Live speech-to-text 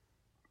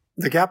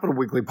The Capital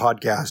Weekly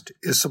podcast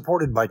is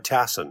supported by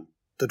TASIN,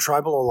 the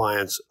Tribal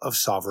Alliance of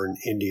Sovereign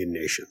Indian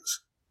Nations.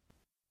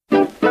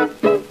 Well,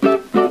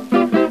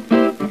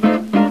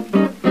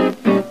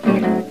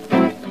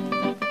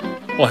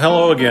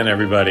 hello again,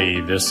 everybody.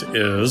 This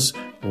is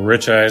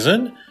Rich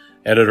Eisen,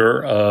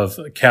 editor of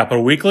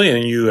Capital Weekly,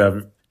 and you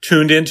have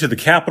tuned into the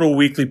Capital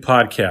Weekly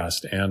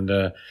podcast.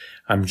 And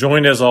I'm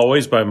joined, as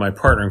always, by my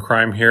partner in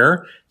crime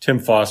here, Tim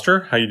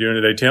Foster. How you doing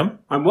today, Tim?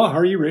 I'm well. How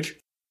are you, Rich?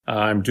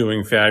 I'm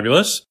doing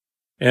fabulous.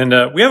 And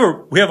we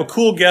have a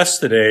cool guest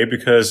today,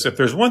 because if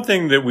there's one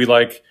thing that we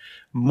like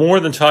more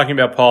than talking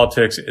about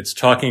politics, it's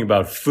talking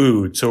about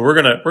food. So we're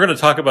gonna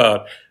talk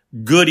about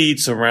good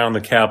eats around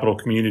the Capital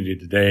community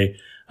today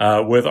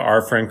with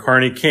our friend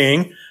Carney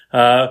King,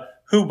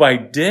 who by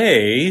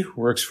day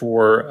works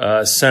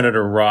for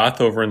Senator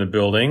Roth over in the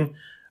building,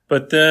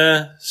 but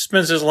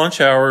spends his lunch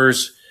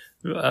hours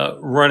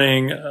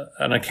running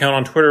an account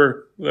on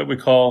Twitter that we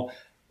call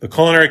the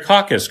Culinary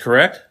Caucus.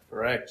 Correct?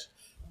 Correct.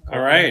 All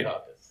right.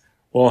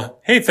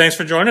 Well, hey, thanks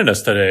for joining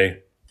us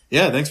today.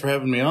 Yeah, thanks for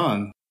having me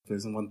on. If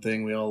there's one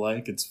thing we all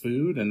like, it's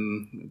food,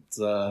 and it's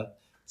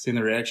seeing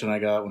the reaction I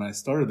got when I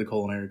started the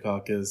Culinary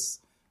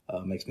Caucus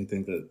makes me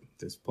think that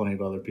there's plenty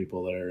of other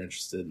people that are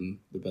interested in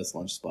the best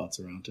lunch spots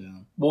around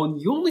town. Well,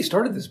 you only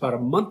started this about a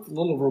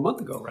little over a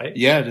month ago, right?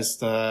 Yeah,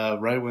 just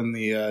right when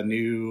the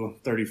new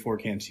 34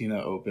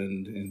 Cantina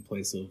opened in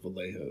place of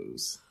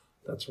Vallejo's.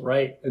 That's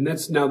right. And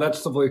that's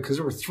the because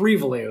there were three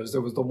Vallejo's.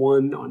 There was the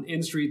one on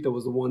N Street, there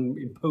was the one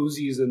in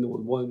Posies, and there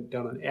was one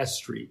down on S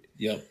Street.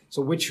 Yep.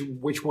 So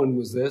which one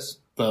was this?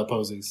 The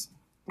Posies.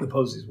 The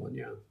Posies one,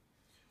 yeah.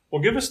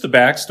 Well, give us the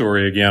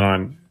backstory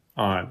again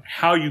on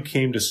how you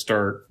came to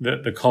start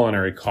the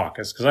Culinary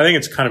Caucus, because I think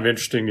it's kind of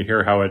interesting to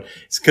hear how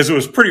it's because it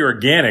was pretty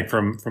organic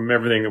from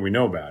everything that we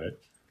know about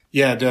it.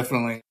 Yeah,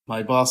 definitely.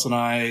 My boss and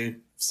I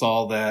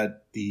saw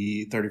that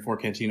the 34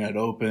 Cantina had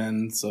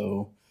opened,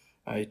 so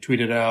I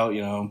tweeted out,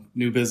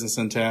 new business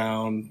in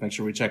town, make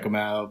sure we check them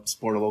out,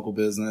 support a local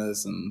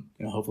business, and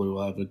hopefully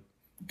we'll have a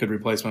good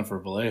replacement for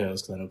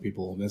Vallejo's, because I know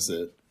people will miss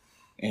it.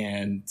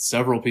 And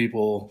several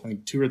people, I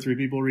think 2 or 3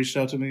 people reached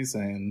out to me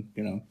saying,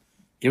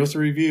 give us a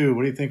review.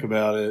 What do you think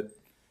about it?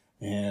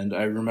 And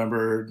I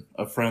remember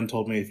a friend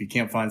told me, if you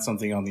can't find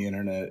something on the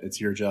internet, it's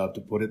your job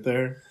to put it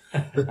there.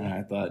 And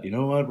I thought, you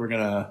know what? We're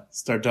going to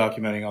start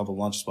documenting all the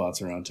lunch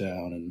spots around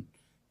town and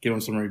give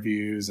them some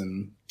reviews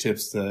and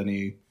tips to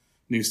any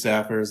new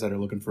staffers that are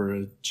looking for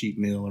a cheap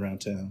meal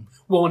around town.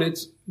 Well, and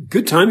it's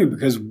good timing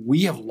because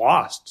we have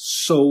lost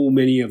so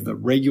many of the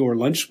regular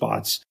lunch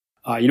spots.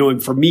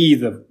 And for me,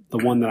 the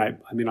one that I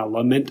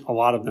lament a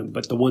lot of them,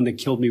 but the one that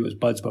killed me was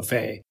Bud's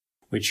Buffet,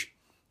 which,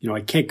 I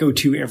can't go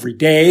to every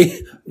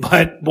day,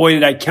 but boy,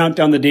 did I count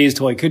down the days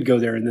till I could go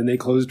there. And then they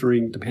closed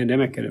during the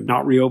pandemic and have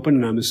not reopened,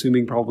 and I'm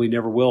assuming probably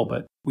never will,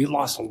 but we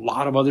lost a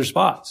lot of other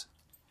spots.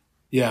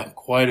 Yeah,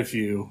 quite a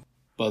few.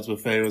 Bud's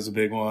Buffet was a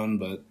big one,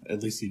 but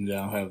at least you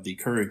now have the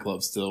Curry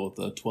Club still with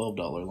the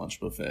 $12 lunch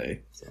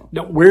buffet. So.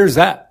 Now, where's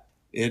that?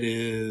 It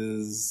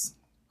is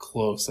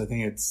close. I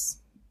think it's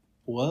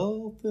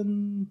 12th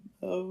and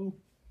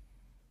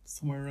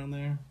somewhere around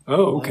there.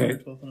 Oh, okay.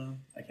 12th and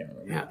I can't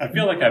remember. Yeah. I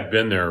feel like I've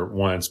been there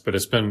once, but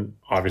it's been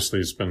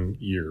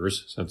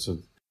years since.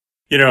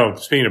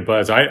 Speaking of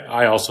Bud's,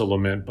 I also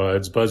lament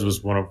Bud's. Bud's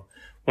was one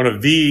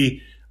of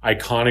the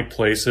iconic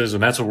places,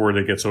 and that's a word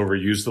that gets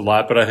overused a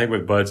lot, but I think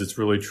with Bud's it's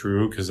really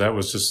true, because that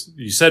was just,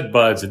 you said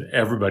Bud's and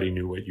everybody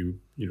knew what you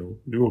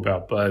knew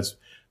about Bud's.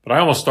 But I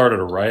almost started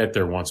a riot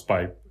there once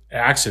by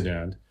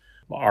accident.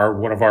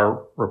 One of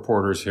our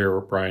reporters here,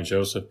 Brian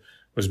Joseph,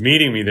 was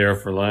meeting me there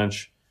for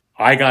lunch.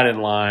 I got in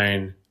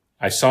line,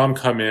 I saw him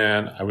come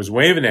in, I was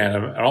waving at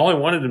him, and all I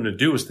wanted him to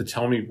do was to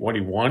tell me what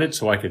he wanted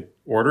so I could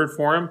order it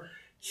for him.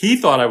 He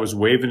thought I was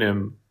waving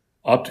him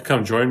up to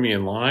come join me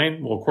in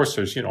line. Well, of course,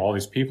 there's, all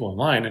these people in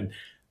line, and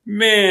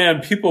man,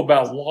 people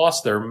about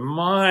lost their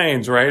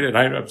minds, right? And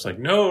I was like,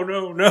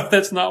 no,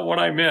 that's not what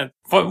I meant.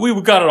 But we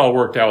got it all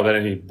worked out without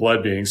any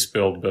blood being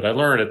spilled. But I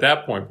learned at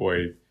that point,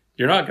 boy,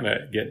 you're not going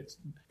to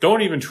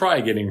don't even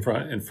try getting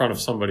in front of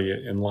somebody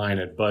in line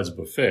at Bud's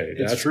Buffet.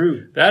 That's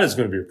true. That is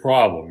going to be a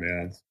problem,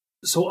 man.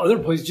 So other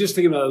places, just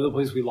thinking about other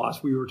places we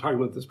lost, we were talking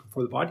about this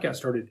before the podcast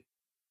started.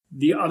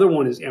 The other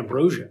one is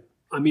Ambrosia.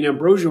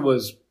 Ambrosia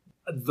was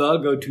the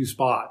go-to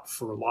spot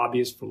for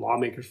lobbyists, for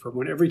lawmakers, for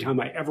everyone. Every time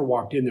I ever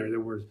walked in there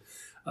was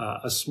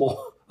a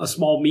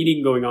small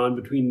meeting going on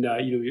between a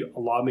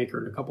lawmaker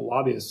and a couple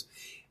lobbyists.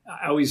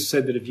 I always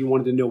said that if you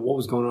wanted to know what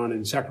was going on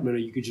in Sacramento,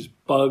 you could just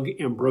bug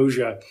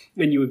Ambrosia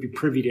and you would be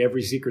privy to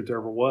every secret there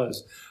ever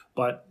was.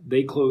 But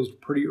they closed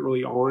pretty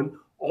early on.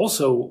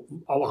 Also,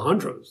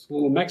 Alejandro's, a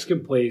little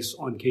Mexican place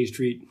on K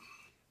Street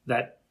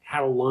that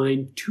had a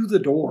line to the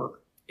door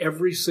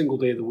every single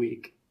day of the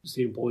week,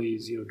 the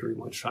employees, during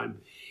lunchtime.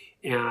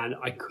 And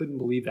I couldn't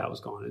believe that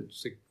was gone.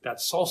 It's like that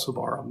salsa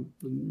bar. I'm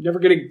never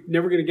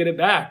gonna get it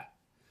back.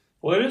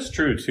 Well, it is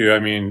true too.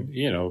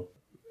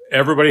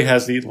 Everybody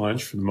has to eat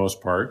lunch for the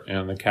most part,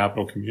 and the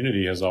Capital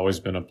community has always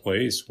been a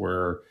place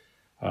where,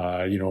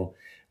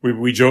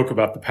 we joke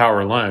about the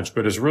power lunch,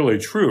 but it's really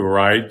true,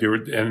 right?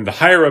 And the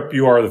higher up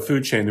you are the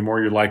food chain, the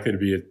more you're likely to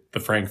be at the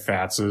Frank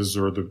Fatz's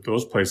or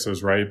those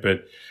places, right?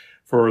 But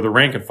for the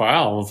rank and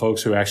file and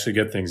folks who actually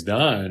get things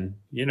done,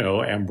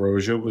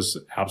 Ambrosia was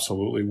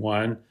absolutely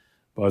one.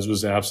 Buzz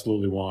was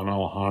absolutely one.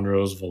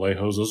 Alejandro's,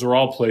 Vallejo's, those are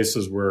all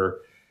places where,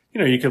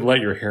 you could let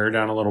your hair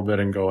down a little bit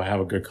and go have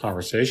a good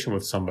conversation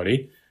with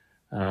somebody.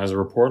 As a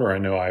reporter, I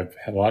know I've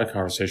had a lot of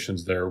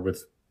conversations there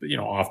with,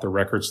 off the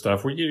record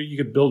stuff where you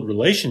could build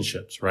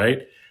relationships, right?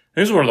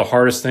 This is one of the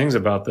hardest things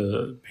about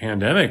the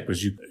pandemic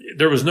was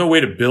there was no way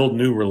to build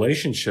new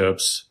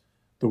relationships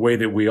the way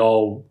that we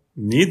all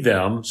need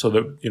them so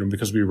that,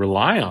 because we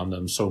rely on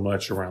them so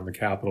much around the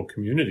capital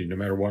community, no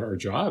matter what our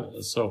job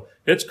is. So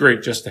it's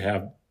great just to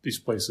have these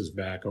places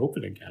back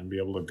open again, be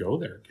able to go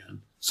there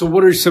again. So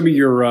what are some of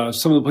your,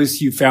 some of the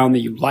places you found that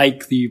you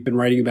like, that you've been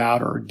writing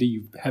about, or do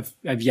you have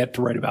yet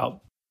to write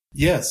about?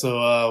 Yeah,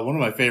 so one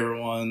of my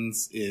favorite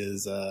ones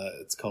is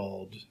it's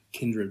called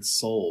Kindred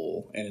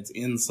Soul, and it's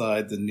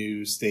inside the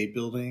new state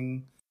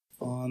building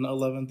on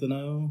 11th and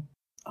O.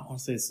 I want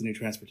to say it's the new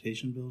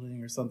transportation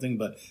building or something,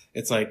 but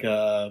it's like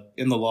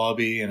in the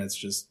lobby, and it's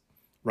just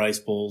rice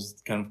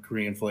bowls, kind of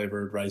Korean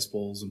flavored rice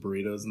bowls and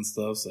burritos and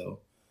stuff. So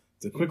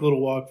it's a quick little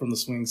walk from the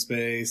swing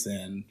space,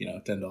 and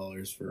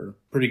 $10 for a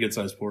pretty good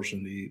sized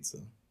portion to eat. So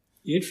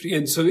interesting.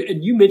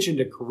 And you mentioned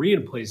a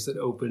Korean place that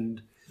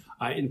opened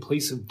in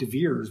place of De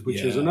Vere's,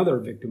 which is another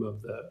victim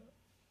of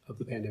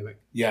the pandemic.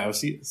 Yeah, I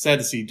was sad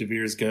to see De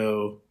Vere's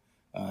go.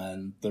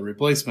 And the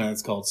replacement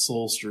is called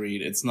Soul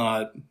Street. It's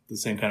not the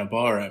same kind of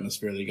bar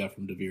atmosphere that you got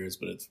from De Vere's,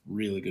 but it's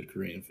really good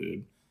Korean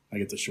food. I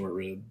get the short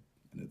rib,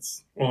 and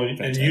it's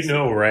fantastic.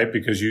 And right,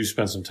 because you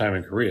spent some time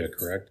in Korea,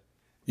 correct?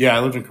 Yeah,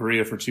 I lived in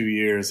Korea for 2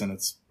 years, and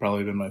it's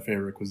probably been my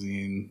favorite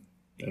cuisine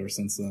ever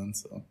since then.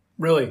 So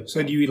really,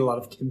 so do you eat a lot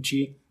of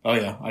kimchi? Oh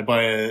yeah, I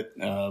buy it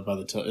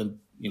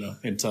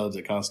in tubs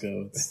at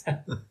Costco. It's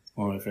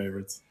one of my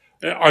favorites.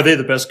 Are they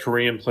the best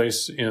Korean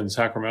place in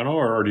Sacramento,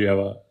 or do you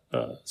have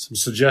some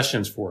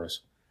suggestions for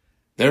us?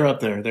 They're up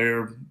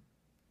there.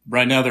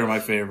 Right now they're my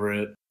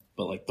favorite,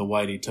 but like the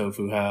Whitey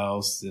Tofu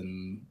House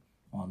and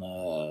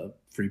on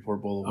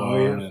Freeport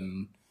Boulevard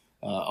and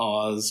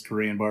Oz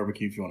Korean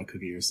Barbecue if you want to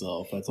cook it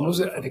yourself. That's always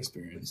a fun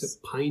experience. Is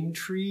it Pine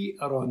Tree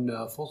out on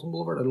Folsom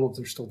Boulevard? I don't know if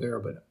they're still there,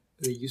 but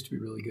they used to be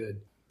really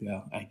good.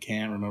 Yeah, I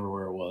can't remember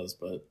where it was,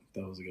 but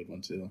that was a good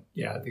one too.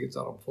 Yeah, I think it's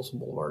out on Folsom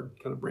Boulevard,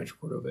 kind of Rancho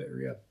Cordova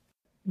area.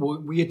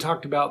 Well, we had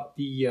talked about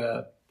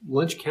the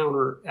lunch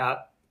counter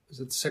at, is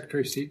it the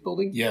Secretary of State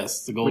building?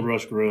 Yes, the Gold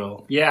Rush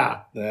Grill.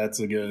 Yeah. That's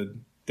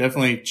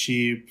definitely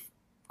cheap,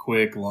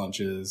 quick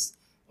lunches.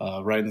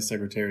 Right in the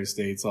Secretary of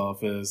State's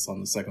office on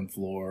the second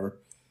floor.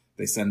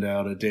 They send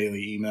out a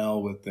daily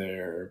email with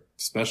their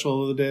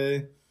special of the day,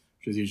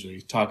 which is usually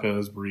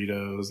tacos,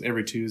 burritos.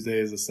 Every Tuesday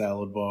is a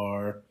salad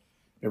bar.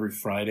 Every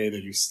Friday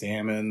they do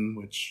salmon,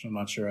 which I'm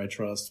not sure I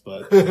trust,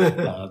 but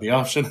the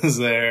option is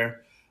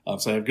there.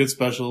 So I have good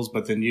specials,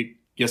 but then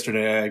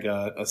yesterday I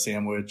got a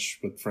sandwich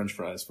with French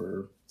fries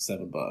for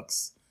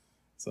 $7.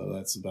 So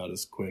that's about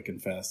as quick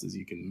and fast as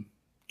you can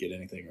get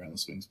anything around the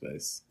swing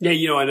space.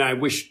 Yeah, and I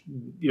wish,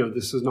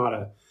 this is not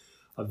a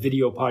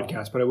video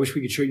podcast, but I wish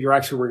we could show you're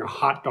actually wearing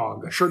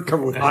a shirt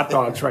covered with hot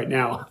dogs right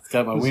now. It's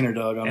got my wiener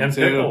dog on it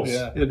too. Pickles.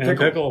 Yeah. And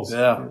pickles.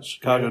 Yeah,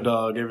 Chicago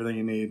dog, everything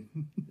you need.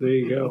 There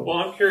you go. Well,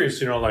 I'm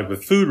curious, like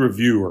with food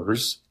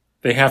reviewers,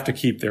 they have to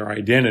keep their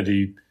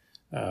identity,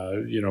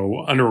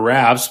 under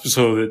wraps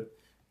so that,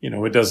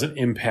 it doesn't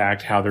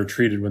impact how they're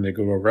treated when they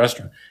go to a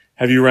restaurant.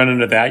 Have you run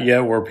into that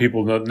yet where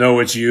people know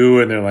it's you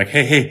and they're like,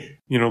 hey,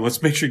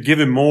 let's make sure give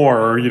him more,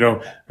 or,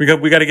 we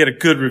got to get a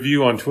good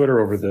review on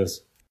Twitter over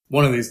this.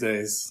 One of these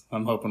days,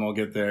 I'm hoping we'll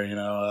get there.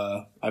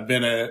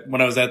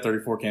 When I was at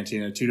 34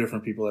 Cantina, 2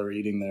 different people that were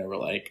eating there were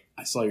like,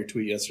 I saw your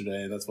tweet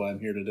yesterday. That's why I'm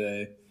here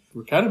today.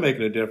 We're kind of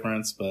making a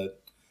difference, but,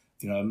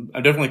 I'm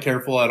definitely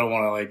careful. I don't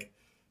want to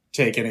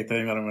take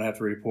anything that I'm going to have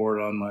to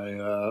report on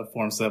my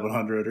Form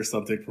 700 or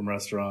something from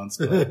restaurants.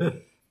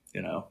 But,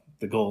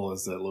 the goal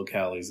is that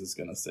Localities is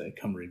going to say,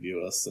 come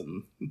review us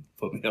and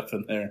put me up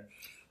in their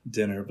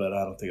dinner, but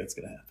I don't think that's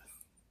going to happen.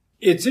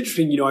 It's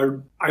interesting,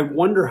 I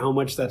wonder how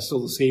much that's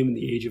still the same in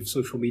the age of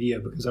social media,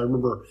 because I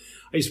remember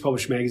I used to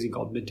publish a magazine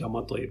called Midtown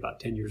Monthly about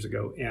 10 years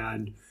ago,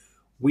 and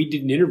we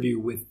did an interview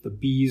with the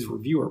Bee's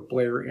reviewer,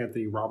 Blair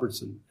Anthony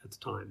Robertson, at the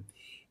time.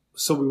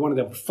 So we wanted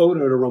to have a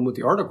photo to run with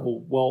the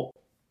article. Well,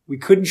 we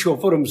couldn't show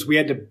photos, so we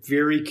had to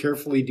very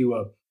carefully do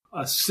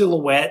a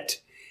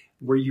silhouette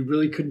where you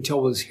really couldn't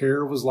tell what his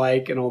hair was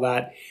like and all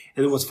that.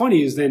 And then what's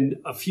funny is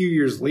then a few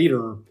years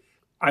later,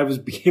 I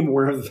became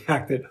aware of the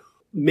fact that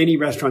many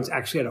restaurants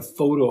actually had a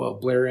photo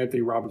of Blair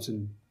Anthony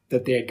Robertson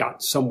that they had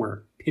got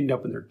somewhere pinned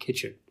up in their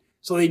kitchen.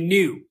 So they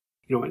knew,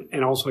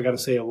 and also I got to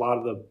say a lot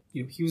of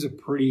he was a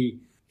pretty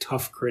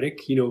tough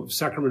critic.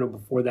 Sacramento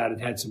before that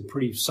had some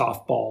pretty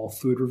softball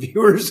food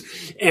reviewers,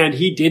 and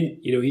he didn't,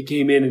 he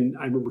came in and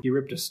I remember he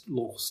ripped a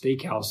local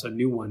steakhouse, a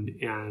new one,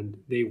 and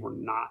they were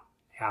not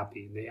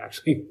happy. And they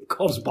actually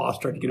called his boss,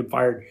 tried to get him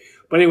fired.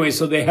 But anyway,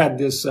 so they had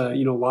this, a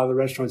lot of the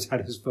restaurants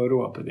had his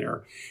photo up in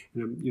there.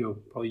 And I'm,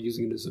 probably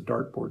using it as a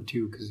dartboard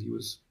too, because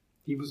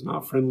he was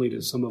not friendly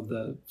to some of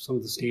the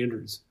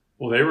standards.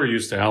 Well, they were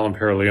used to Alan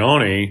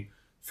Perleone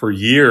for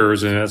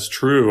years, and that's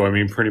true. I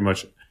mean, pretty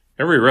much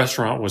every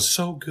restaurant was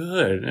so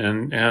good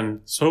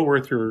and so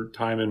worth your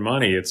time and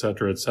money, et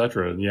cetera, et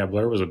cetera. And yeah,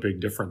 Blair was a big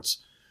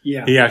difference.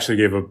 Yeah. He actually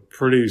gave a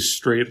pretty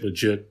straight,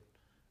 legit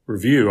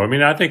review. I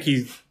mean, I think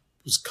he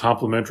was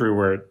complimentary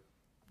where it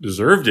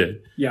deserved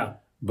it. Yeah.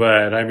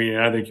 But I mean,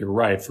 I think you're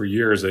right. For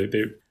years,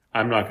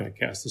 I'm not going to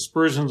cast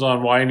aspersions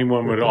on why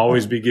anyone would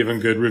always be given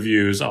good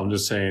reviews. I'm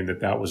just saying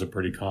that was a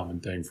pretty common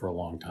thing for a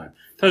long time.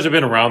 Because I've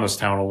been around this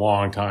town a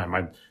long time.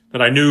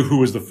 I knew who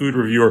was the food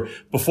reviewer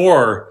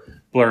before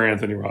Blair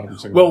Anthony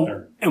Robinson.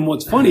 Well, and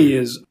what's funny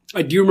is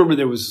I do remember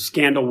there was a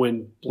scandal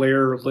when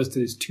Blair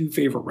listed his 2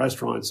 favorite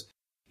restaurants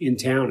in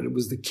town. And it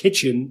was the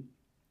Kitchen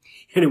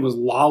and it was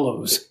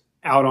Lalo's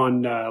out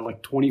on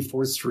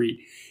 24th Street.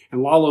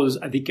 And Lalo's,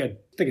 I think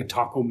a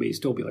taco may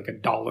still be like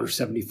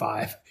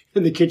 $1.75.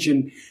 In the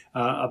Kitchen,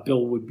 a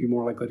bill would be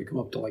more likely to come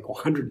up to like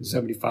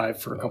 $175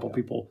 for a couple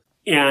people.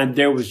 And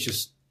there was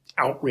just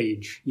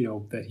outrage,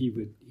 that he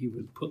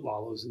would put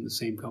Lalo's in the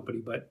same company.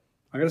 But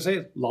I gotta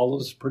say,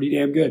 Lalo's is pretty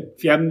damn good.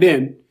 If you haven't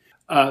been,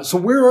 so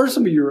where are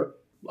some of your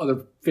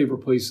other favorite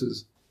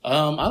places?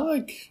 I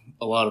like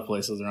a lot of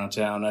places around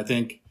town. I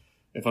think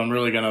if I'm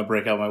really gonna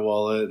break out my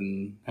wallet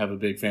and have a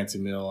big fancy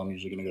meal, I'm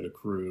usually gonna go to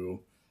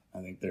Crew. I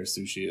think their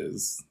sushi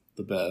is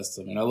the best.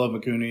 I mean, I love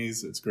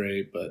Mikuni's; it's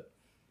great, but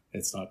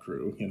it's not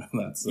Crew.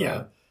 That's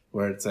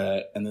where it's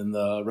at. And then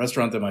the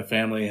restaurant that my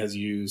family has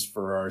used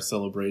for our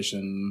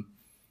celebration,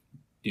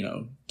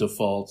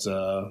 default,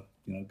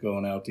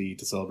 going out to eat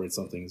to celebrate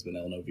something has been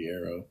El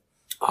Noviero.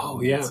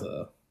 Oh, yeah.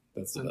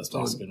 That's the best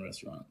Mexican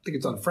restaurant. I think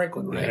it's on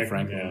Franklin, right? Yeah,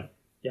 Franklin.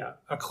 Yeah,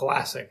 a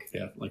classic.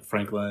 Yeah, like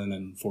Franklin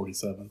and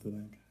 47th, I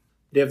think.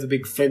 They have the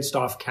big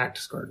fenced-off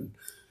cactus garden.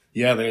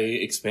 Yeah, they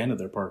expanded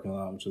their parking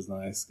lot, which is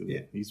nice because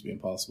it used to be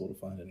impossible to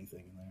find anything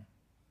in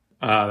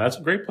there. That's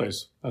a great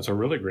place. That's a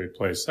really great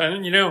place.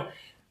 And,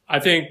 I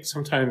think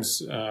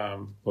sometimes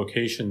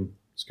location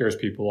scares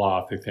people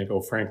off. They think,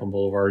 Franklin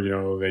Boulevard,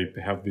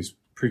 they have these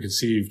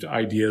preconceived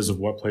ideas of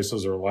what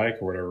places are like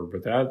or whatever.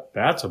 But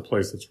that's a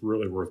place that's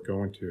really worth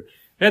going to.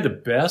 They had the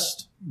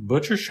best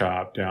butcher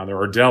shop down there,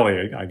 or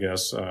deli, I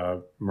guess.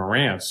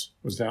 Marantz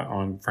was down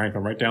on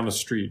Franklin, right down the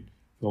street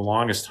for the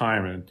longest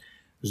time. And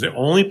it was the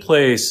only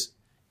place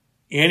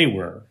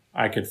anywhere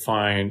I could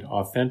find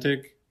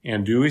authentic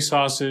andouille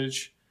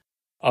sausage,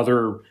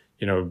 other,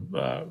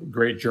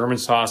 great German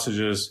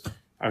sausages.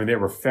 I mean, they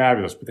were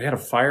fabulous, but they had a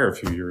fire a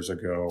few years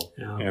ago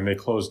and they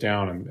closed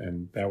down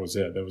and that was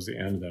it. That was the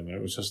end of them. And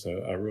it was just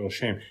a real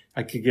shame.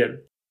 I could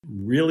get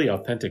really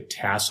authentic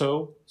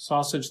Tasso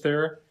sausage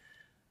there.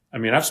 I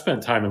mean, I've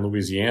spent time in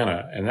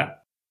Louisiana and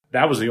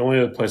that was the only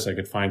other place I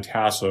could find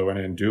Tasso and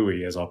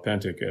andouille as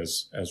authentic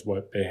as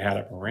what they had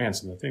at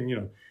Marantz. And the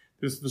thing,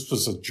 this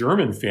was a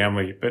German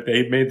family, but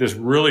they made this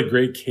really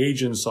great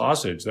Cajun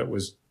sausage that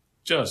was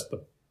just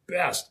the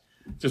best.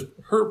 Just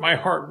hurt my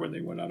heart when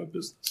they went out of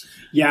business.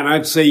 Yeah, and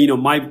I'd say,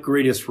 my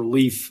greatest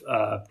relief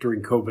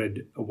during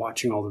COVID,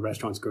 watching all the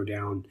restaurants go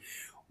down,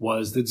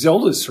 was that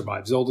Zelda's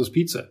survived, Zelda's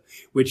Pizza,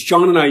 which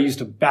John and I used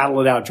to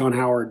battle it out. John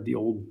Howard,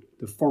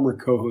 the former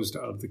co-host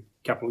of the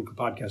Capital Inc.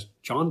 podcast,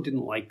 John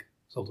didn't like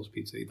Zelda's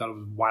Pizza. He thought it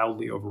was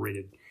wildly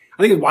overrated.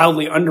 I think it's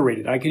wildly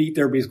underrated. I could eat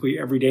there basically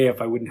every day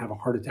if I wouldn't have a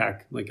heart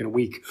attack like in a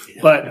week.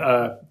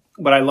 Yeah.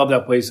 But I love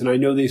that place, and I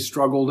know they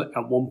struggled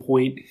at one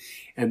point,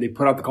 and they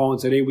put out the call and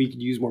said, "Hey, we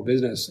could use more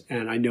business."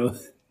 And I know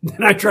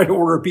then I tried to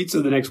order a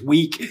pizza the next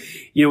week,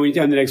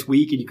 anytime the next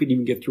week, and you couldn't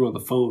even get through on the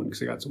phone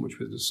because I got so much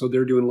business. So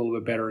they're doing a little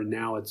bit better, and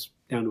now it's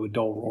down to a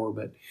dull roar.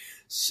 But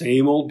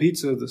same old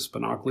pizza. The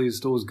Spinacoli is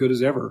still as good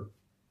as ever.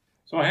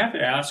 So I have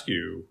to ask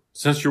you,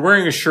 since you're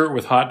wearing a shirt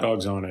with hot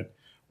dogs on it,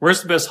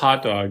 where's the best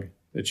hot dog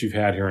that you've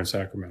had here in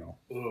Sacramento?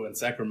 Oh, in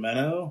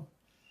Sacramento?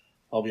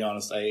 I'll be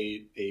honest, I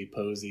ate a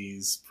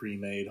Posey's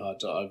pre-made hot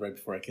dog right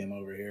before I came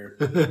over here.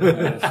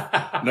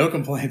 No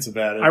complaints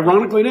about it.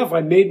 Ironically enough,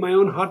 I made my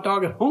own hot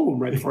dog at home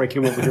right before I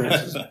came over here.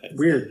 It's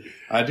weird.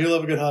 I do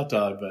love a good hot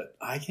dog, but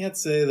I can't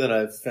say that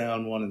I've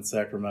found one in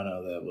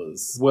Sacramento that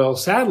was... Well,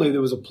 sadly,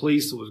 there was a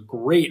place that was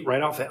great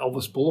right off of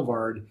Elvis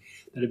Boulevard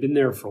that had been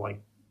there for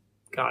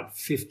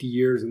 50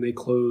 years, and they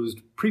closed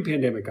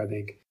pre-pandemic, I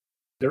think.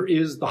 There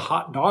is the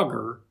Hot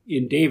Dogger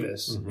in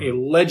Davis, a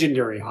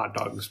legendary hot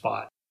dog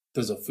spot.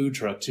 There's a food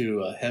truck,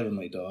 too,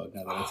 Heavenly Dog,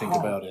 now that I think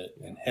about it.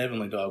 And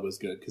Heavenly Dog was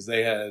good because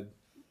they had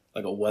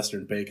a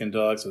Western bacon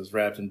dog, so it was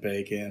wrapped in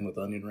bacon with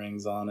onion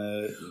rings on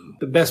it.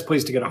 The best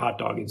place to get a hot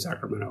dog in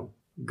Sacramento.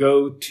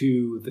 Go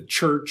to the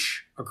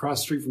church across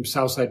the street from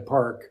Southside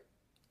Park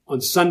on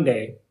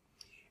Sunday,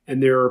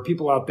 and there are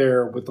people out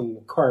there with the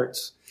little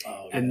carts,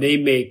 and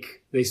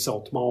they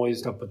sell tamales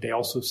stuff, but they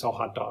also sell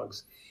hot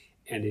dogs,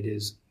 and it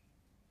is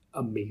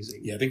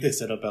amazing. Yeah, I think they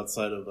set up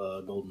outside of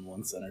Golden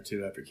One Center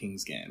too after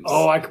Kings games.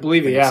 Oh, I can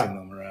believe it. Yeah, seen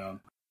them around.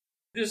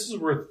 This is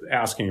worth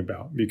asking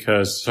about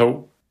because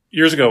so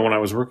years ago when I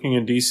was working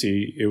in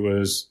DC, it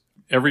was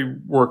every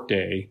work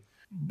day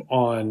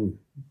on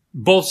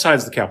both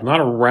sides of the Capitol,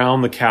 not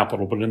around the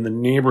Capitol, but in the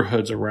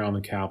neighborhoods around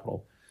the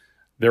Capitol,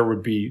 there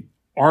would be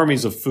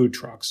armies of food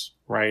trucks,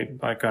 right?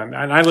 And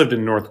I lived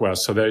in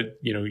Northwest, so that,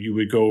 you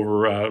would go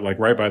over, like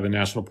right by the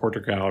National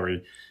Portrait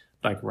Gallery,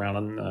 like around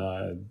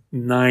on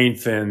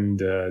 9th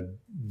and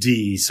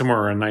D, somewhere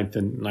around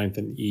 9th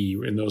and E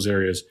in those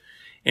areas.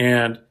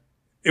 And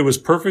it was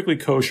perfectly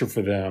kosher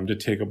for them to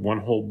take up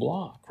one whole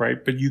block,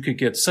 right? But you could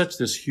get such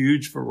this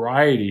huge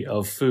variety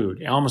of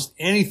food. Almost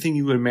anything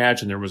you would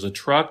imagine, there was a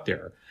truck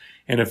there.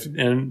 And if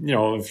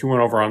you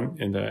went over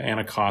into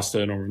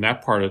Anacostia and over in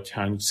that part of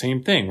town,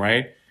 same thing,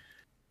 right?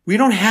 We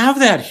don't have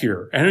that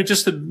here. And it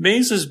just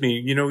amazes me.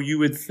 You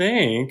would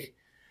think,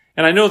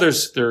 and I know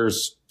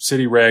there's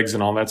city regs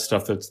and all that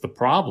stuff that's the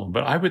problem,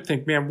 but I would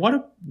think, man,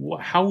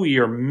 how we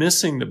are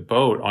missing the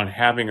boat on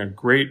having a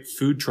great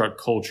food truck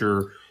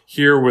culture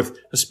here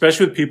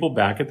especially with people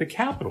back at the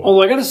Capitol.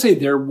 Oh, I got to say,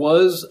 there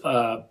was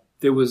a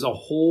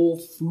whole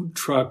food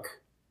truck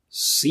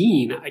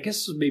scene, I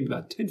guess it was maybe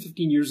about 10,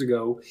 15 years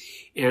ago,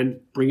 and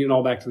bringing it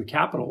all back to the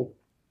Capitol.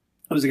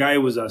 There was a guy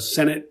who was a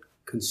Senate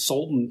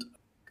consultant.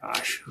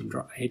 Gosh,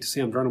 I hate to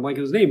say I'm drawing a blank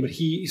on his name, but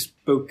he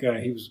spoke,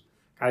 I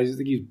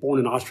think he was born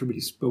in Austria, but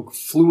he spoke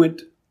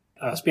fluent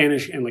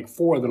Spanish and like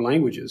 4 other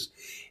languages.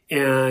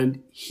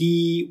 And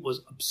he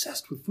was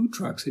obsessed with food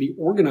trucks, and he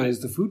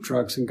organized the food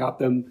trucks and got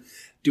them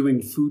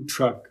doing food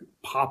truck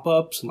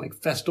pop-ups and like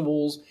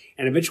festivals.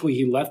 And eventually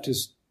he left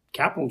his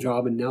Capitol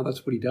job, and now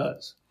that's what he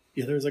does.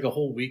 Yeah, there's like a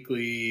whole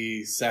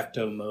weekly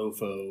Sacto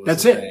Mofo.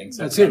 That's it.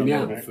 That's it,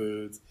 yeah. Mobile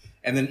foods.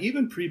 And then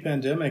even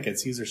pre-pandemic at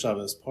Cesar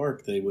Chavez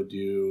Park, they would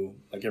do,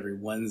 like every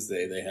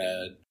Wednesday, they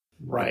had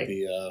right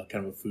the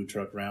kind of a food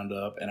truck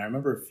roundup. And I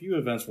remember a few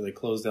events where they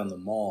closed down the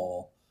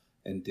mall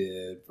and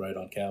did right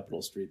on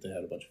Capitol Street. They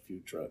had a bunch of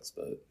food trucks,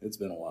 but it's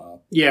been a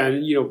while. Yeah,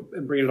 and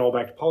and bringing it all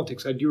back to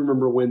politics, I do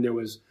remember when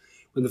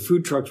the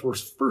food trucks were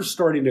first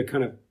starting to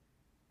kind of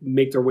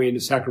make their way into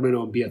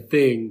Sacramento and be a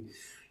thing.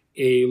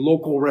 A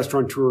local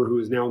restaurateur who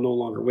is now no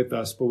longer with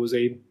us, but was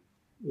a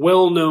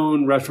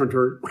well-known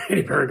restaurateur,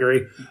 Randy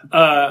Perigary,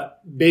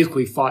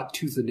 basically fought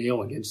tooth and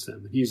nail against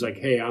them. He's like,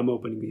 hey, I'm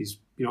opening these,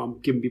 I'm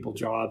giving people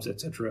jobs,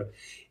 etc.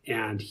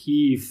 And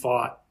he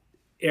fought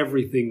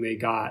everything they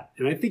got.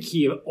 And I think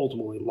he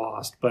ultimately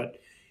lost, but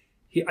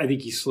I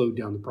think he slowed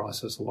down the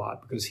process a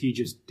lot because he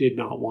just did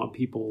not want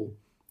people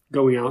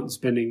going out and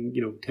spending,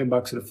 $10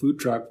 at a food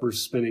truck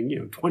versus spending,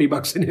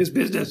 $20 in his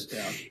business.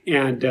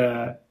 Yeah. And,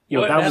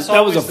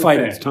 that was a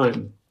fight at the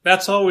time.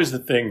 That's always the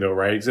thing, though,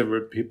 right? Except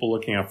people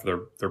looking out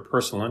for their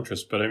personal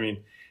interests. But I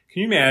mean,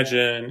 can you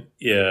imagine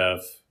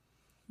if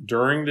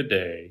during the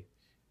day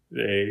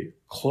they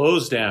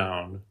closed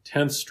down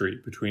 10th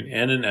Street between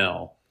N and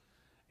L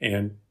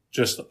and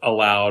just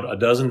allowed a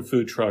dozen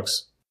food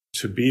trucks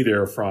to be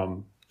there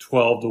from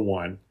 12 to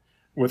 1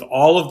 with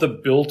all of the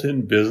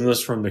built-in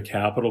business from the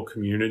Capitol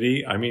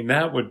community? I mean,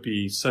 that would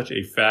be such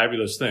a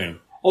fabulous thing.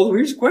 Although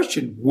here's the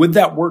question, would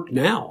that work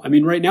now? I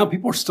mean, right now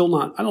people are still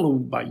not, I don't know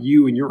about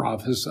you in your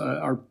office,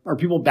 are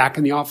people back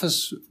in the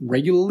office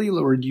regularly,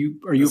 or are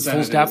you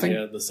full staffing?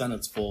 Yeah, the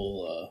Senate's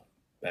full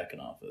back in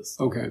office.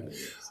 Okay.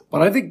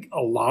 But I think a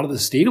lot of the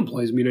state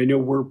employees, I mean, I know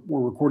we're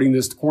recording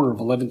this at the corner of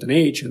 11th and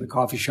H, and the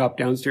coffee shop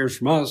downstairs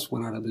from us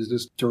went out of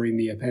business during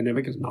the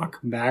pandemic, has not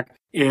come back.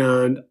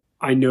 And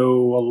I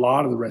know a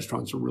lot of the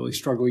restaurants are really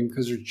struggling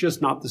because there's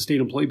just not the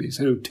state employee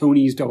base. I know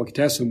Tony's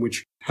Delicatessen,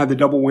 which had the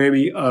double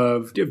whammy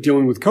of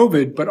dealing with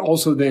COVID, but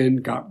also then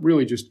got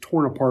really just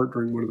torn apart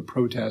during one of the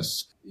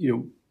protests,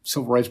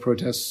 civil rights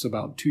protests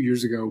about 2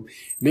 years ago.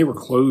 And they were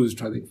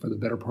closed, I think, for the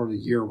better part of the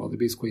year while they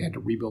basically had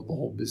to rebuild the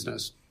whole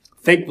business.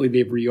 Thankfully,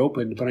 they've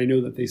reopened, but I know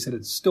that they said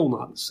it's still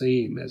not the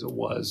same as it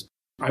was.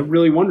 I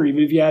really wonder,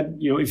 even if you had,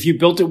 if you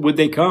built it, would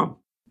they come?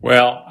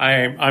 Well,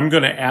 I'm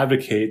going to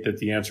advocate that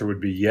the answer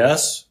would be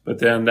yes, but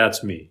then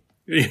that's me.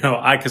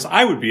 Because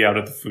I would be out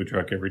at the food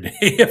truck every day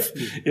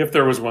if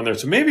there was one there.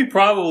 So maybe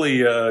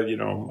probably,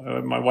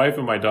 my wife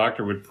and my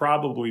doctor would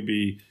probably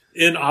be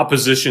in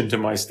opposition to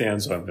my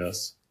stance on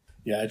this.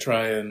 Yeah, I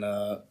try and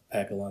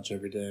pack a lunch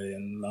every day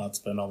and not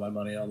spend all my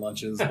money on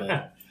lunches,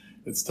 but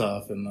it's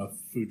tough. And the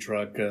food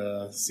truck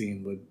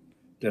scene would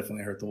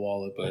definitely hurt the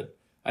wallet. But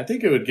I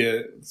think it would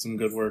get some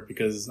good work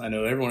because I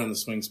know everyone in the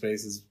swing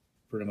space is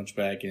pretty much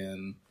back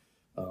in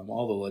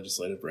all the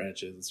legislative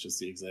branches. It's just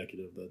the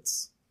executive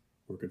that's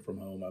working from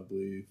home, I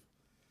believe.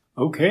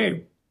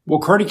 Okay. Well,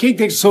 Cardi King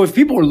thinks, so if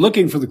people are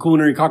looking for the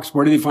Culinary Caucus,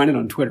 where do they find it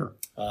on Twitter?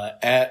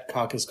 At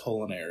Caucus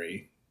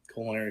Culinary.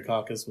 Culinary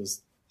Caucus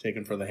was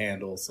taken for the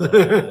handle,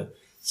 so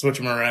switch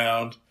them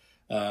around.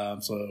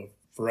 So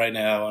for right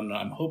now,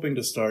 I'm hoping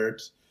to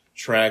start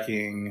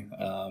tracking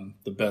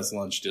the best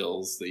lunch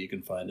deals that you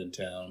can find in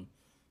town.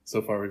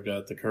 So far, we've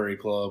got the Curry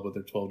Club with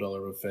their $12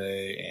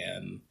 buffet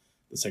and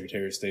the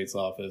Secretary of State's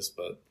office,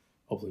 but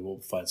hopefully we'll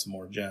find some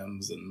more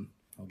gems and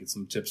I'll get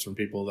some tips from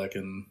people that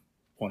can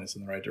point us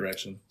in the right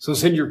direction. So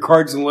send your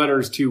cards and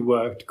letters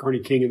to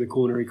Cardi King and the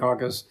Culinary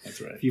Caucus. That's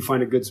right. If you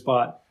find a good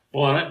spot.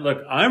 Well,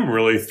 look, I'm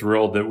really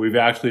thrilled that we've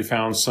actually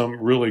found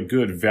some really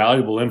good,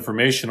 valuable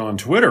information on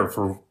Twitter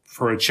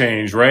for a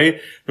change,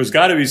 right? There's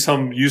got to be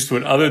some use to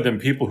it other than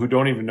people who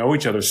don't even know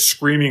each other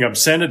screaming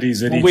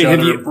obscenities at each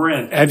other at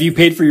Brent. Have you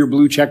paid for your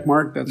blue check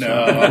mark? No,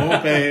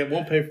 I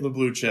won't pay for the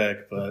blue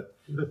check, but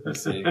we'll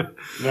see.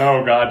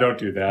 No, God, don't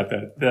do that.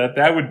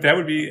 That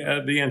would be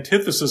the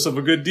antithesis of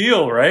a good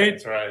deal, right?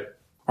 That's right.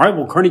 All right.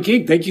 Well, Carney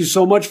King, thank you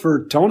so much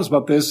for telling us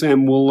about this,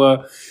 and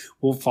we'll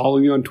follow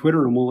you on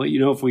Twitter, and we'll let you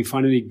know if we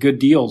find any good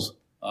deals.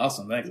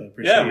 Awesome. Thanks. I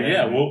appreciate it.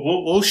 Yeah.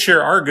 We'll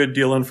share our good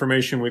deal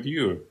information with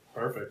you.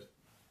 Perfect.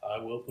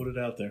 I will put it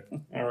out there.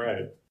 All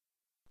right.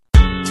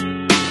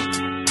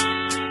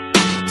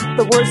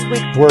 The worst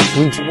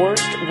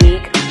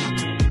week.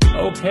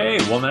 Okay.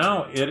 Well,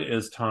 now it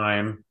is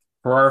time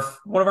for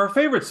one of our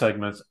favorite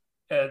segments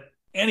at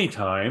any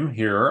time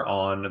here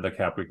on the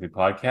Cap Weekly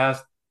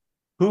podcast.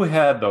 Who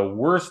had the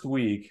worst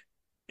week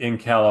in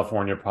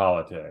California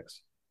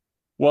politics?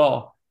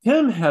 Well,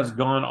 Tim has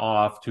gone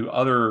off to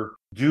other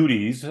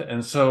duties,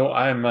 and so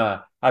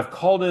I've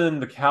called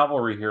in the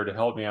cavalry here to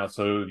help me out,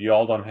 so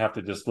y'all don't have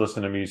to just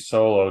listen to me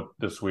solo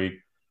this week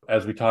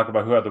as we talk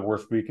about who had the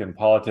worst week in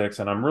politics.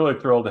 And I'm really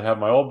thrilled to have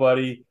my old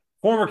buddy,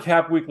 former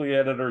Cap Weekly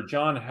editor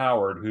John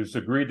Howard, who's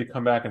agreed to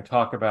come back and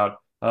talk about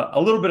a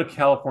little bit of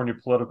California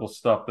political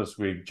stuff this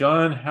week.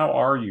 John, how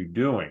are you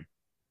doing?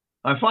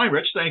 I'm fine,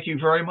 Rich. Thank you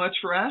very much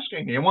for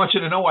asking me. I want you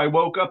to know I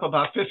woke up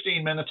about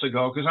 15 minutes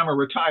ago because I'm a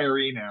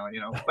retiree now,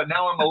 but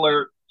now I'm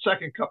alert.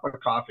 Second cup of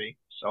coffee.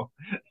 So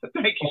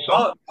thank you so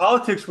much.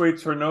 Politics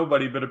waits for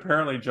nobody, but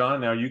apparently, John,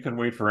 now you can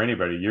wait for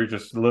anybody. You're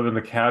just living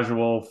the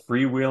casual,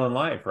 freewheeling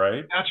life,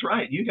 right? That's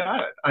right. You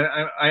got it.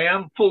 I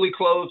am fully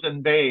clothed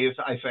and bathed,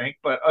 I think.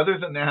 But other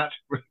than that,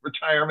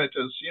 retirement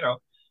is,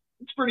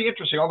 it's pretty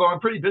interesting. Although I'm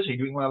pretty busy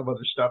doing a lot of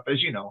other stuff.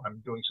 As you know,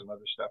 I'm doing some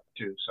other stuff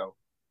too. So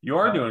you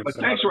are doing. But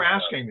thanks for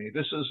asking me.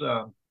 This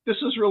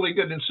is really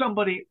good. And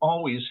somebody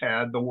always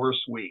had the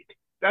worst week.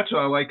 That's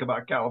what I like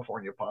about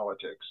California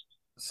politics.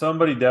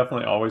 Somebody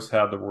definitely always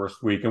had the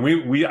worst week. And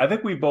I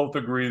think we both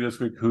agree this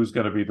week who's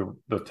going to be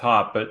the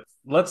top, but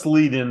let's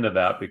lead into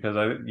that because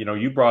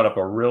you brought up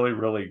a really,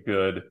 really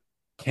good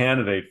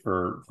candidate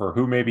for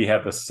who maybe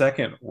had the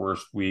second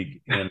worst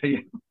week in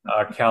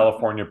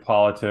California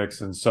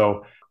politics. And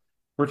so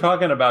we're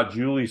talking about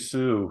Julie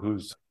Su,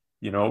 who's,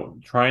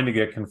 trying to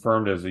get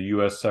confirmed as a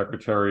U.S.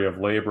 Secretary of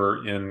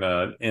Labor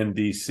in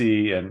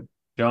D.C. And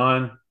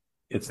John,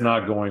 it's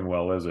not going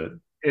well, is it?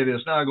 It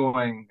is not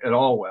going at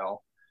all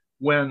well.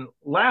 When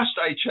last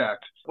I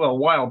checked, a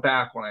while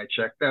back when I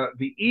checked,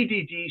 the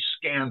EDD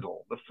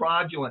scandal, the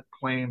fraudulent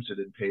claims that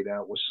had paid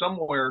out was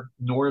somewhere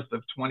north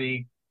of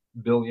 20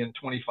 billion,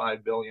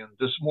 25 billion.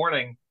 This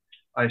morning,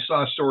 I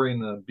saw a story in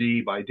the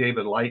Bee by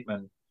David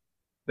Lightman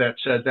that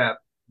said that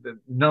the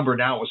number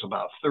now was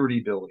about 30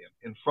 billion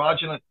in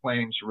fraudulent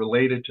claims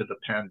related to the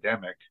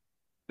pandemic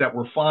that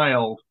were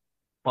filed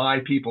by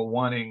people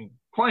wanting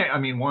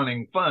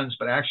funds,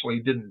 but actually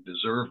didn't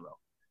deserve them.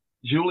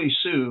 Julie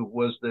Su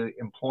was the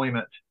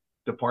employment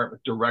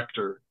department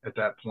director at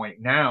that point.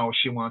 Now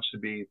she wants to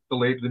be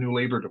the new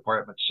Labor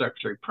Department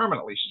secretary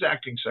permanently. She's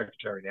acting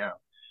secretary now.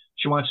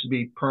 She wants to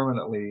be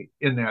permanently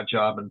in that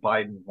job, and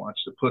Biden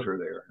wants to put her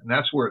there. And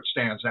that's where it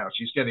stands now.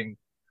 She's getting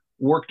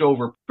worked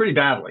over pretty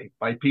badly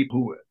by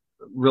people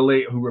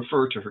who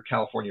refer to her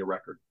California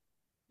record.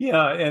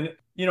 Yeah, and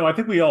I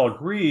think we all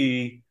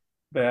agree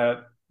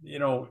that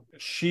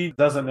she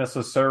doesn't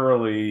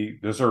necessarily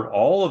deserve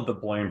all of the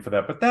blame for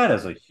that, but that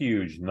is a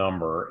huge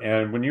number.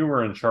 And when you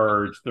were in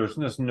charge, there's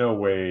just no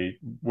way,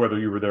 whether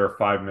you were there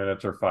 5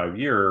 minutes or 5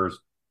 years,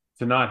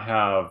 to not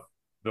have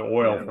the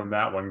oil from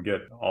that one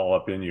get all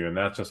up in you. And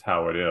that's just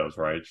how it is,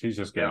 right? She's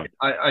just getting.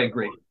 Yeah, I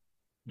agree.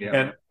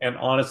 Yeah. And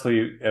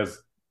honestly, as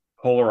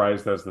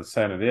polarized as the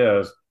Senate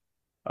is,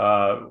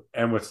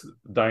 and with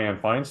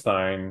Dianne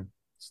Feinstein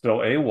still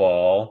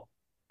AWOL,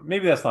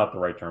 maybe that's not the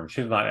right term.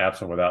 She's not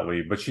absent without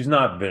leave, but she's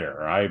not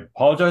there. I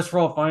apologize for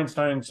all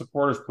Feinstein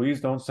supporters. Please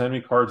don't send me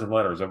cards and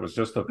letters. It was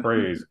just a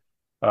phrase.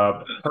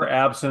 Her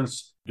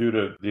absence due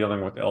to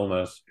dealing with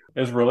illness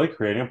is really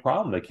creating a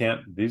problem.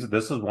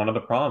 This is one of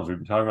the problems. We've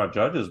been talking about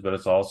judges, but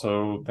it's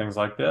also things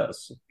like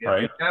this,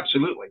 right?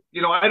 Absolutely.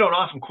 I don't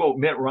often quote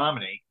Mitt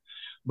Romney,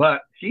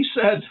 but he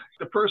said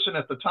the person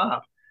at the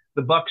top,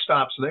 the buck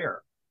stops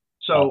there.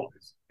 So,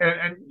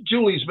 and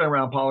Julie's been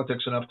around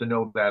politics enough to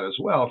know that as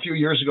well. A few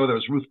years ago, there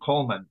was Ruth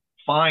Coleman,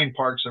 fine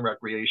Parks and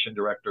Recreation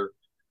director,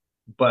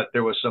 but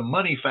there was some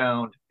money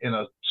found in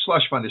a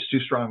slush fund is too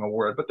strong a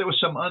word, but there was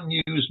some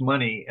unused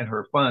money in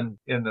her fund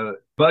in the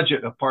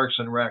budget of Parks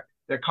and Rec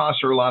that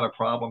cost her a lot of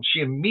problems.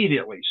 She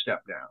immediately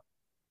stepped down.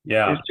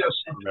 Yeah.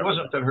 It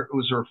wasn't that it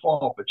was her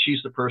fault, but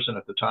she's the person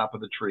at the top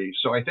of the tree.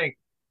 So I think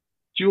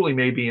Julie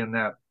may be in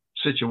that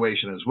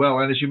situation as well.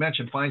 And as you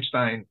mentioned,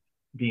 Feinstein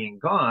being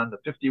gone, the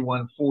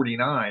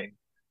 51-49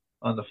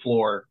 on the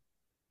floor,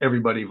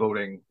 everybody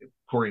voting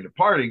according to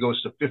party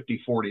goes to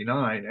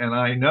 50-49. And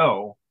I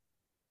know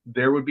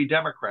there would be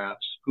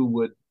Democrats who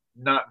would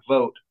not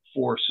vote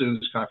for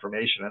Sue's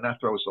confirmation. And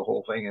that throws the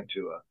whole thing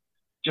into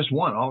just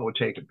one. All it would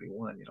take would be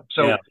one.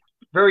 So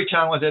very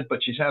talented,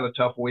 but she's had a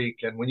tough week.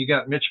 And when you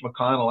got Mitch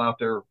McConnell out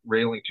there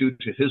railing to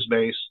his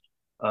base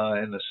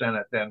in the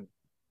Senate, then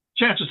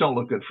chances don't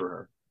look good for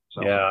her.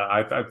 So. Yeah,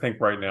 I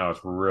think right now it's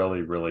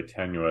really, really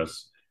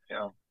tenuous.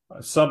 Yeah.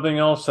 Something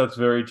else that's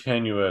very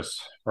tenuous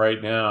right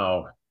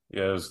now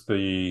is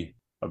the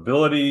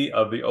ability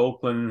of the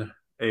Oakland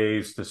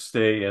A's to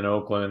stay in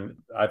Oakland.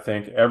 I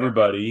think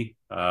everybody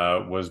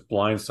was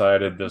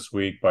blindsided this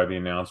week by the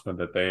announcement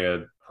that they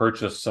had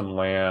purchased some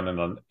land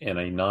in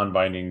a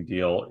non-binding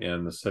deal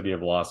in the city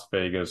of Las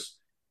Vegas,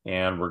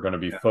 and we're going to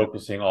be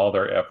focusing all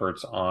their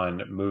efforts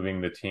on moving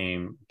the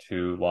team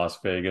to Las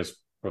Vegas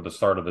for the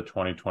start of the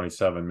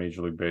 2027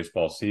 Major League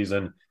Baseball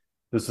season.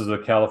 This is a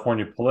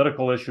California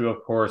political issue,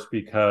 of course,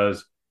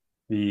 because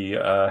the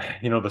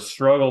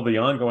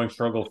ongoing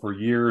struggle for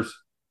years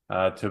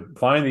to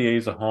find the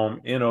A's a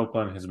home in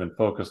Oakland has been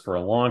focused for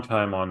a long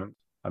time on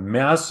a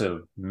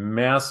massive,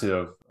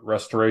 massive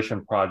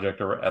restoration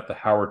project at the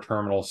Howard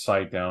Terminal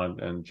site down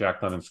in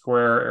Jack London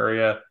Square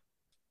area.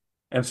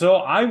 And so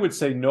I would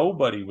say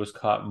nobody was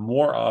caught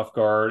more off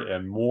guard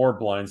and more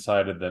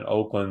blindsided than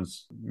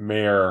Oakland's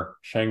mayor,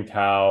 Sheng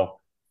Tao,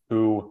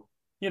 who,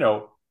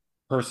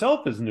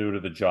 herself is new to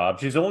the job.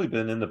 She's only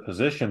been in the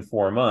position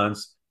 4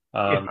 months.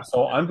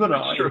 So I'm going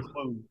to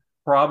include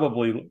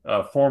probably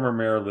former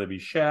Mayor Libby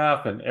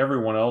Schaaf and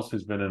everyone else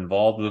who's been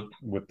involved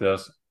with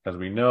this. As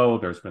we know,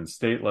 there's been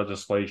state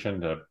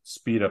legislation to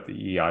speed up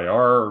the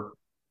EIR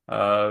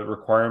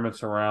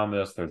requirements around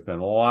this. There's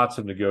been lots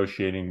of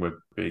negotiating with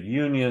big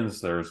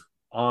unions. There's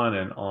on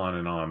and on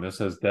and on. This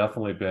has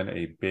definitely been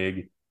a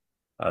big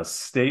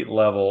state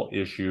level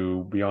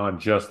issue beyond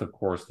just, of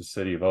course, the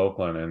city of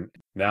Oakland. And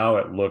now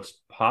it looks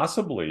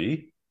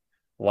possibly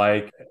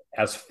like,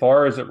 as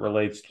far as it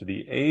relates to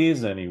the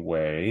A's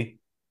anyway,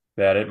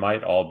 that it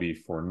might all be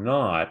for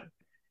naught.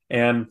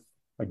 And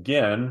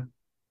again,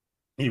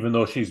 even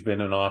though she's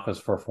been in office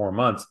for 4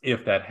 months,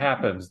 if that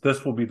happens,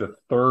 this will be the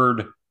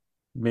third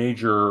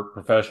major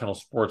professional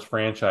sports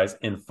franchise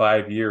in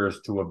 5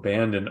 years to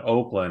abandon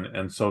Oakland.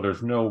 And so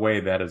there's no way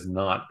that is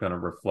not going to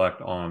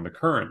reflect on the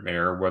current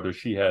mayor, whether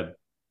she had,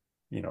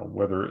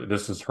 whether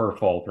this is her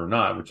fault or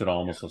not, which it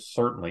almost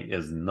certainly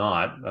is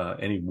not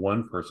any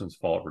one person's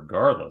fault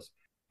regardless.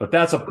 But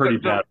that's a pretty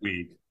bad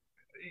week.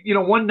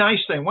 One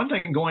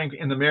thing going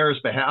in the mayor's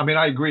behalf, I mean,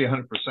 I agree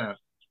 100%.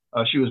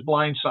 She was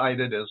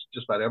blindsided, as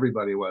just about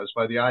everybody was,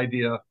 by the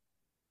idea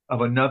of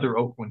another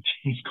Oakland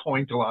team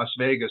going to Las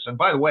Vegas. And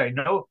by the way,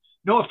 no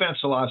offense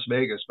to Las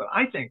Vegas, but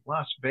I think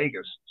Las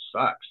Vegas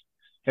sucks.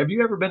 Have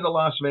you ever been to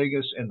Las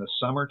Vegas in the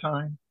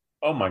summertime?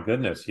 Oh my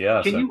goodness,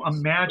 yes. Can you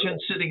imagine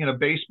sitting in a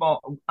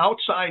baseball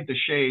outside the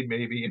shade,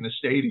 maybe in the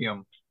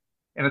stadium,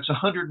 and it's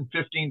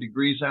 115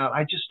 degrees out?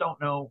 I just don't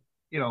know.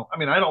 I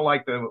mean, I don't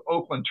like the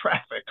Oakland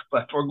traffic,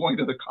 but we're going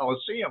to the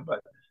Coliseum,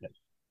 but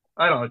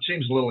I don't know. It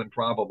seems a little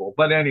improbable.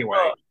 But anyway.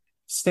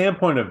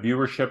 Standpoint of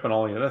viewership and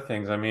all the other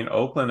things, I mean,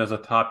 Oakland is a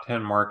top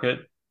 10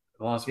 market.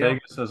 Las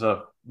Vegas is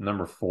a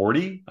number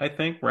 40, I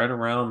think, right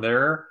around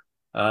there.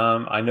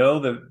 I know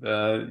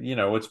that,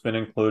 it's been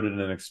included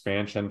in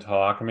expansion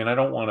talk. I mean, I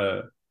don't want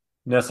to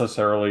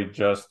necessarily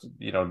just,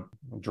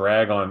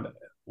 drag on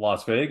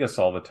Las Vegas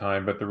all the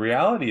time, but the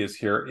reality is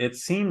here, it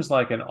seems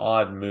like an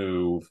odd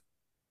move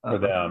for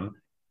them.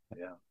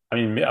 Yeah. I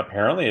mean,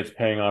 apparently it's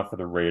paying off for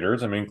the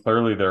Raiders. I mean,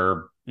 clearly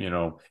they're,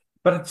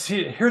 but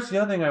see, here's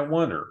the other thing I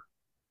wonder.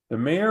 The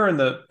mayor and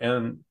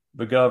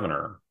the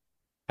governor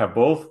have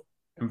both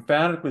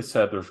emphatically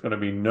said there's going to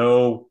be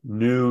no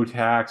new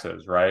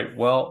taxes, right?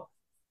 Well,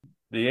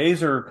 the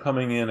A's are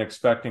coming in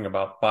expecting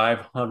about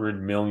 $500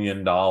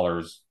 million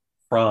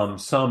from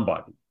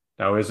somebody.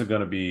 Now, is it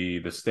going to be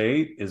the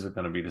state? Is it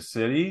going to be the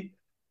city?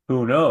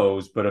 Who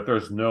knows? But if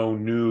there's no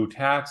new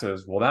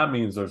taxes, well, that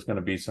means there's going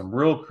to be some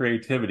real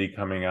creativity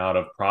coming out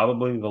of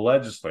probably the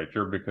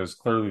legislature, because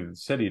clearly the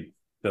city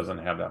doesn't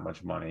have that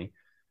much money,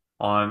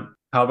 on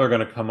how they're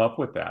going to come up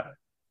with that.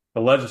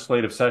 The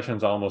legislative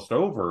session's almost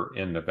over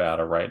in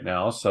Nevada right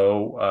now.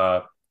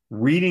 So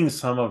reading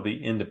some of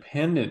the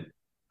independent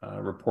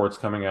reports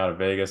coming out of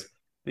Vegas,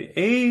 the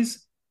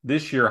A's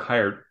this year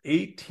hired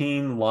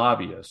 18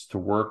 lobbyists to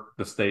work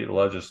the state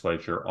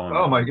legislature on.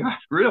 Oh my gosh,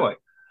 really?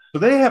 So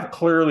they have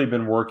clearly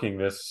been working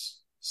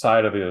this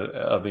side of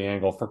the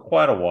angle for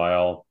quite a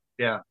while.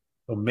 Yeah.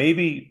 So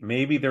maybe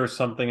there's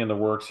something in the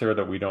works here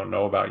that we don't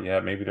know about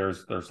yet. Maybe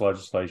there's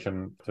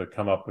legislation to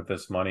come up with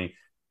this money.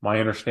 My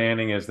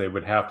understanding is they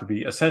would have to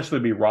essentially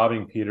be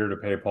robbing Peter to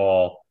pay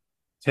Paul,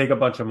 take a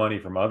bunch of money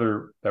from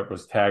that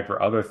was tagged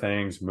for other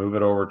things, move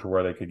it over to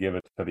where they could give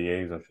it to the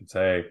A's, I should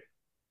say.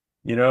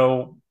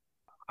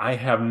 I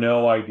have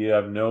no idea.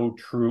 I have no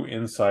true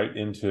insight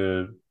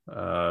into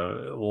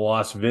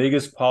Las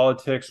Vegas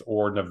politics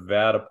or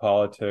Nevada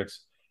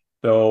politics,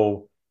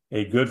 though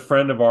a good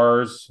friend of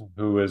ours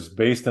who is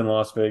based in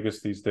Las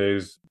Vegas these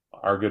days,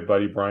 our good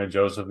buddy Brian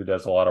Joseph, who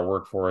does a lot of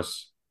work for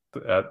us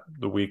at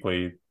the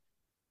Weekly,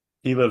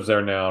 he lives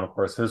there now. And of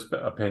course, his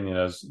opinion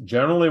is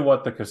generally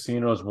what the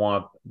casinos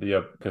want,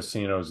 the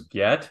casinos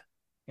get.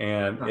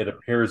 And it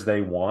appears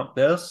they want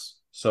this.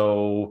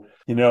 So,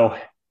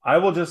 I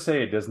will just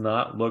say it does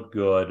not look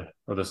good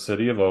for the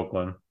city of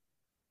Oakland.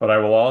 But I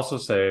will also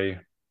say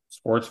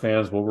sports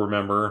fans will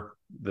remember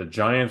the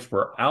Giants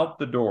were out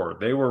the door.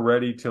 They were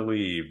ready to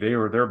leave.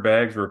 Their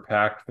bags were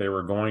packed. They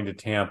were going to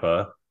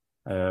Tampa.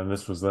 And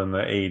this was in the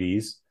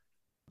 80s.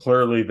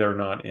 Clearly, they're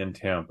not in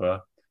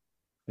Tampa.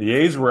 The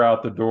A's were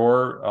out the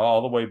door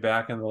all the way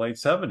back in the late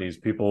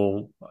 70s.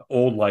 People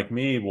old like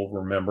me will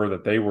remember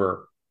that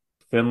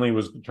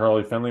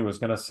Charlie Finley was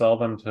going to sell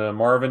them to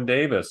Marvin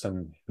Davis,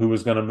 and who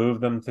was going to move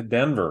them to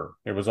Denver.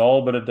 It was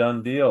all but a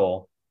done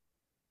deal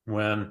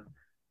when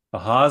the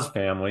Haas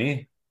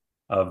family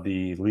of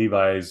the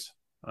Levi's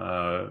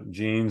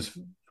jeans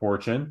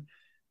fortune,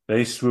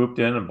 they swooped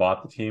in and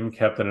bought the team,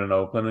 kept it in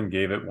Oakland, and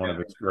gave it one of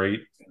its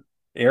great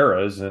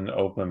eras in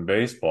Oakland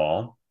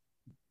baseball.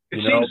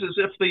 It seems as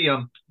if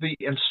the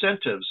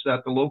incentives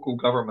that the local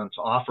governments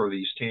offer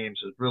these teams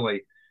is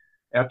really,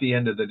 at the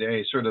end of the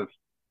day, sort of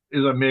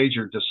is a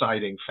major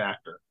deciding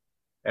factor.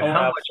 And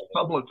how much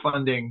public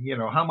funding,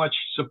 how much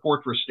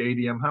support for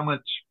stadium,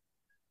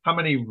 how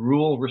many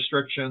rule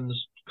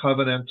restrictions,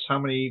 covenants,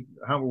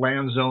 how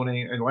land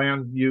zoning and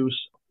land use.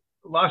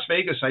 Las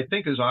Vegas, I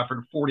think, has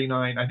offered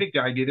 49. I think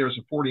the idea there is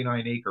a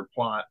 49-acre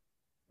plot.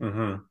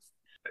 Mm-hmm.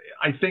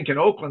 I think in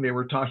Oakland, they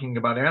were talking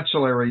about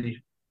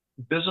ancillary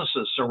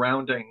businesses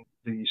surrounding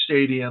the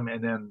stadium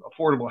and then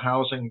affordable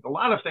housing, a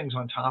lot of things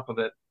on top of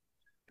it.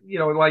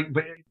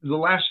 But the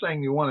last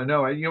thing you want to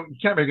know, you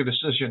can't make a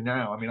decision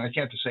now. I mean, I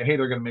can't just say, hey,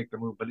 they're going to make the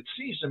move, but it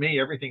seems to me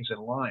everything's in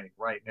line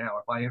right now.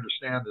 If I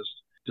understand this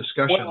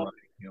discussion right,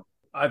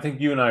 I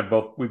think you and I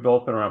we've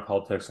both been around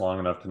politics long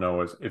enough to know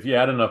is if you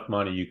add enough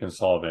money, you can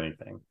solve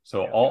anything.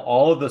 So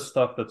all of the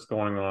stuff that's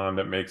going on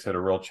that makes it a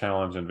real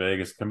challenge in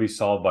Vegas can be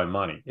solved by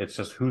money. It's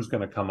just who's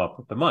going to come up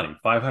with the money.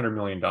 $500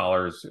 million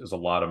is a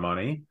lot of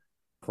money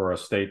for a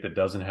state that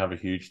doesn't have a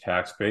huge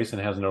tax base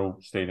and has no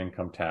state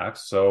income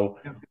tax. So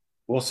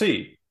we'll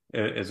see.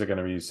 Is it going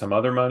to be some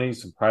other money,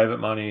 some private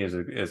money?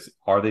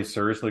 Are they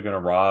seriously going to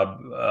rob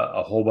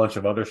a whole bunch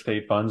of other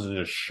state funds and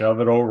just shove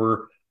it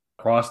over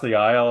across the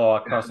aisle,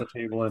 across the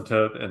table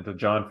into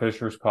John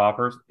Fisher's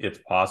coffers? It's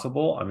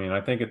possible. I mean, I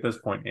think at this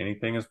point,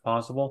 anything is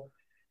possible.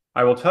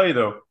 I will tell you,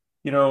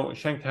 though,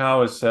 Sheng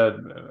Tao has said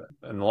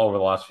over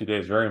the last few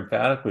days very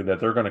emphatically that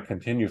they're going to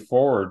continue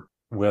forward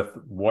with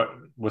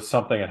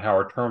something at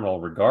Howard Terminal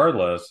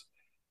regardless,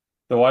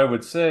 though I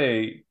would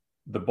say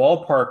the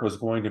ballpark was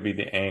going to be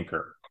the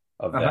anchor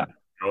of that.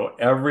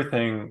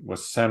 Everything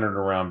was centered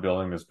around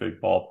building this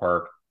big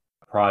ballpark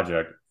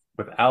project.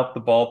 Without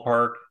the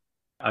ballpark,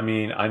 I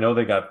mean, I know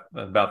they got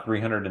about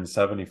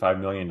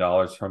 $375 million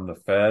from the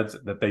feds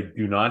that they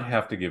do not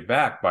have to give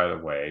back, by the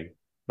way,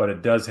 but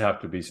it does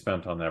have to be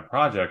spent on that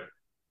project.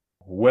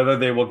 Whether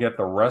they will get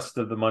the rest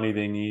of the money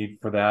they need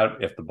for that,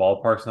 if the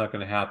ballpark's not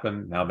going to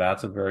happen, now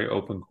that's a very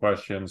open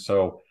question.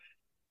 So,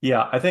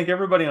 yeah, I think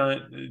everybody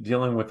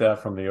dealing with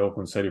that from the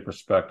Oakland City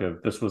perspective,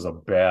 this was a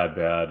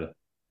bad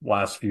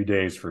last few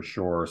days for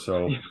sure.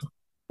 So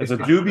it's a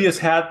dubious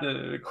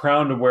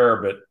crown to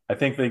wear, but I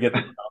think they get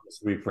the crown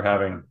this week for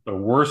having the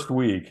worst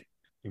week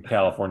in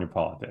California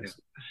politics.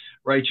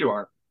 Right, you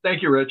are.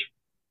 Thank you, Rich.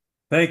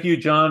 Thank you,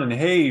 John. And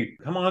hey,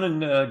 come on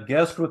and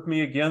guest with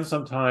me again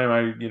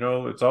sometime.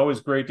 It's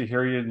always great to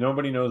hear you.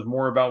 Nobody knows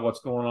more about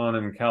what's going on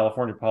in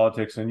California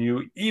politics than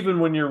you, even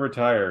when you're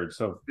retired.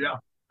 So yeah.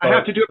 I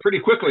have to do it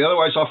pretty quickly,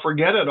 otherwise I'll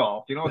forget it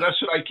all.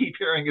 That's what I keep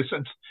hearing is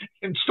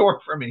in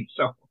store for me.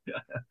 So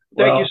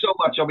thank you so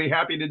much. I'll be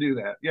happy to do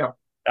that. Yeah.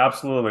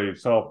 Absolutely.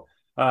 So,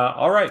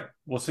 all right.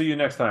 We'll see you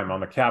next time on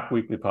the Cap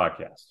Weekly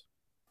Podcast.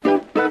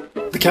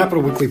 The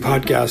Capital Weekly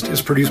Podcast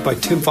is produced by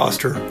Tim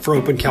Foster for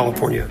Open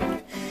California.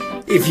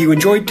 If you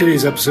enjoyed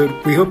today's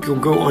episode, we hope you'll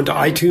go onto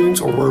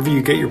iTunes or wherever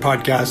you get your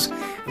podcasts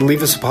and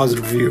leave us a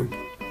positive review.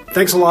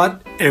 Thanks a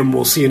lot, and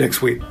we'll see you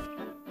next week.